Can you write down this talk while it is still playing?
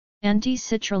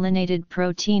Anti-citrullinated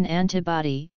protein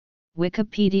antibody,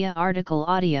 Wikipedia article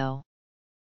audio.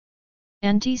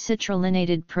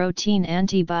 Anti-citrullinated protein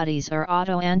antibodies are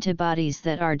autoantibodies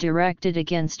that are directed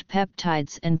against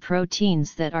peptides and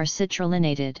proteins that are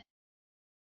citrullinated.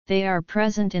 They are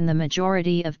present in the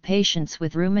majority of patients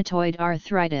with rheumatoid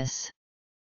arthritis.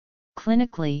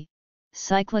 Clinically,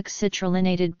 cyclic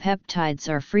citrullinated peptides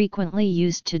are frequently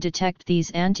used to detect these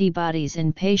antibodies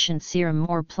in patient serum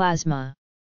or plasma.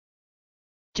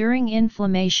 During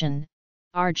inflammation,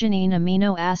 arginine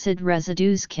amino acid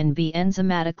residues can be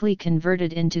enzymatically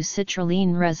converted into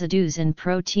citrulline residues in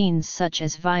proteins such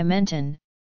as vimentin,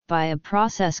 by a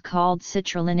process called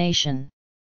citrullination.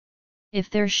 If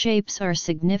their shapes are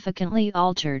significantly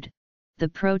altered, the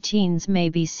proteins may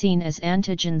be seen as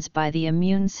antigens by the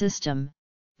immune system,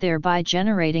 thereby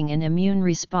generating an immune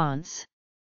response.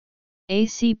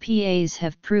 ACPAs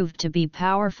have proved to be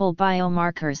powerful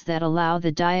biomarkers that allow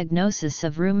the diagnosis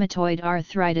of rheumatoid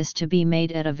arthritis to be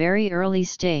made at a very early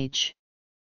stage.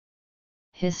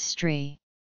 History.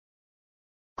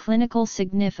 Clinical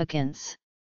significance.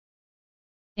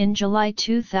 In July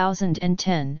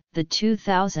 2010, the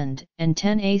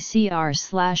 2010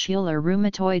 ACR/Euler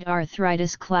rheumatoid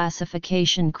arthritis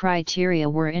classification criteria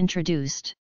were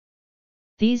introduced.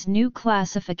 These new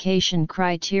classification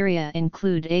criteria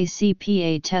include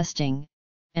ACPA testing,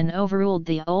 and overruled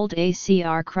the old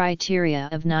ACR criteria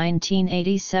of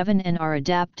 1987 and are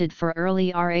adapted for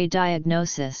early RA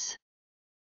diagnosis.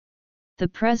 The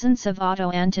presence of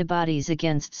autoantibodies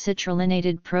against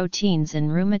citrullinated proteins in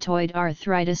rheumatoid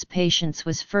arthritis patients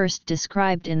was first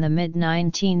described in the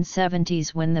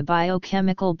mid-1970s when the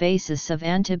biochemical basis of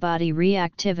antibody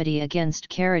reactivity against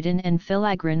keratin and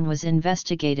filaggrin was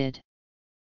investigated.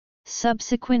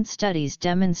 Subsequent studies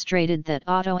demonstrated that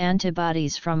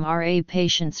autoantibodies from RA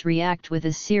patients react with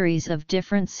a series of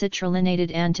different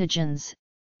citrullinated antigens,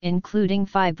 including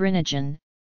fibrinogen,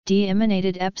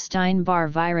 deaminated Epstein-Barr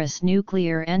virus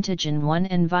nuclear antigen 1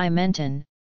 and vimentin,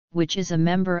 which is a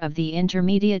member of the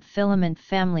intermediate filament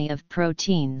family of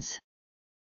proteins.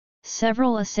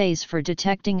 Several assays for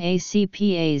detecting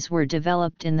ACPAs were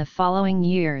developed in the following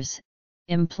years,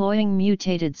 employing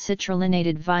mutated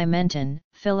citrullinated vimentin,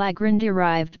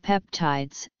 filaggrin-derived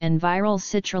peptides, and viral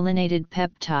citrullinated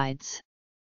peptides.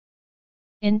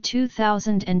 In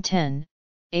 2010,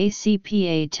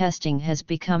 ACPA testing has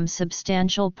become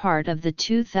substantial part of the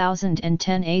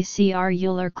 2010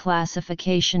 ACR/Euler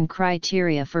classification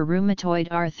criteria for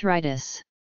rheumatoid arthritis.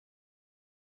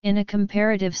 In a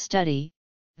comparative study,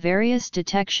 various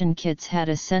detection kits had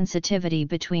a sensitivity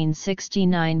between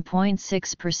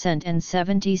 69.6% and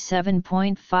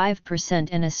 77.5%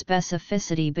 and a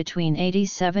specificity between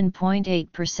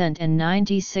 87.8% and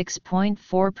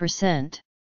 96.4%.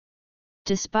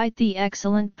 Despite the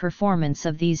excellent performance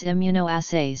of these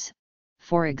immunoassays,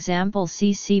 for example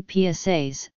CCP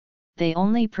assays, they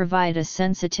only provide a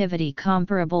sensitivity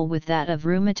comparable with that of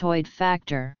rheumatoid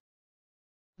factor.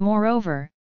 Moreover,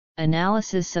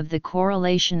 analysis of the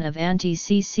correlation of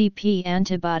anti-CCP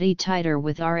antibody titer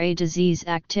with RA disease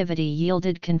activity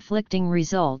yielded conflicting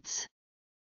results.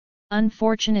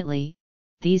 Unfortunately,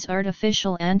 these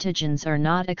artificial antigens are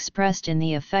not expressed in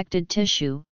the affected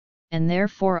tissue, and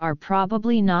therefore are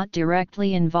probably not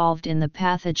directly involved in the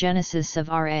pathogenesis of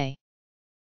RA.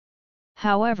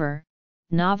 However,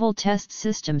 novel test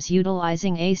systems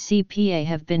utilizing ACPA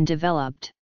have been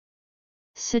developed.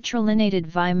 Citrullinated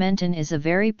vimentin is a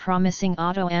very promising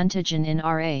autoantigen in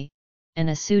RA, and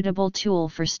a suitable tool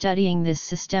for studying this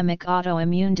systemic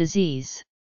autoimmune disease.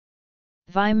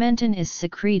 Vimentin is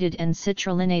secreted and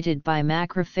citrullinated by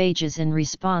macrophages in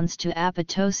response to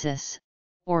apoptosis,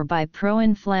 or by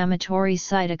pro-inflammatory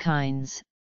cytokines,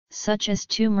 such as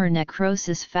tumor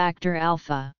necrosis factor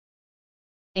alpha.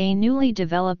 A newly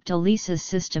developed ELISA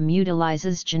system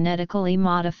utilizes genetically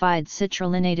modified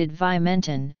citrullinated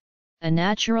vimentin, a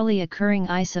naturally occurring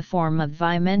isoform of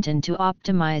vimentin, to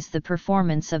optimize the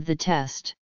performance of the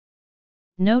test.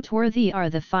 Noteworthy are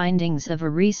the findings of a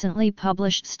recently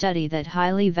published study that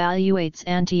highly evaluates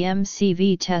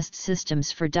anti-MCV test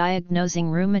systems for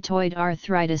diagnosing rheumatoid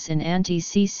arthritis in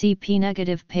anti-CCP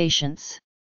negative patients.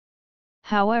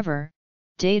 However,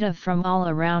 data from all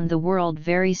around the world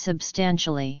vary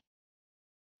substantially.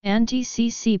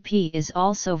 Anti-CCP is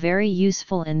also very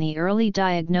useful in the early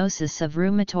diagnosis of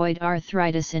rheumatoid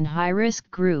arthritis in high-risk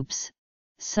groups,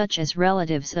 such as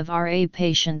relatives of RA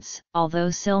patients, although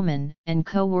Silman and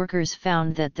co-workers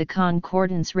found that the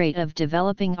concordance rate of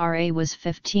developing RA was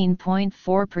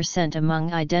 15.4%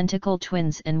 among identical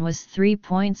twins and was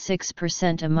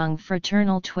 3.6% among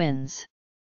fraternal twins.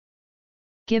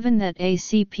 Given that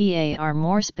ACPA are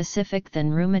more specific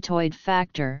than rheumatoid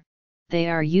factor, they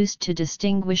are used to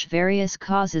distinguish various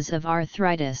causes of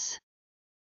arthritis.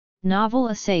 Novel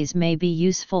assays may be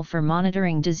useful for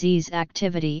monitoring disease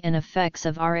activity and effects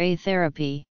of RA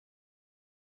therapy.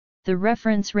 The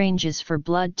reference ranges for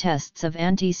blood tests of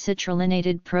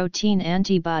anti-citrullinated protein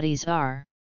antibodies are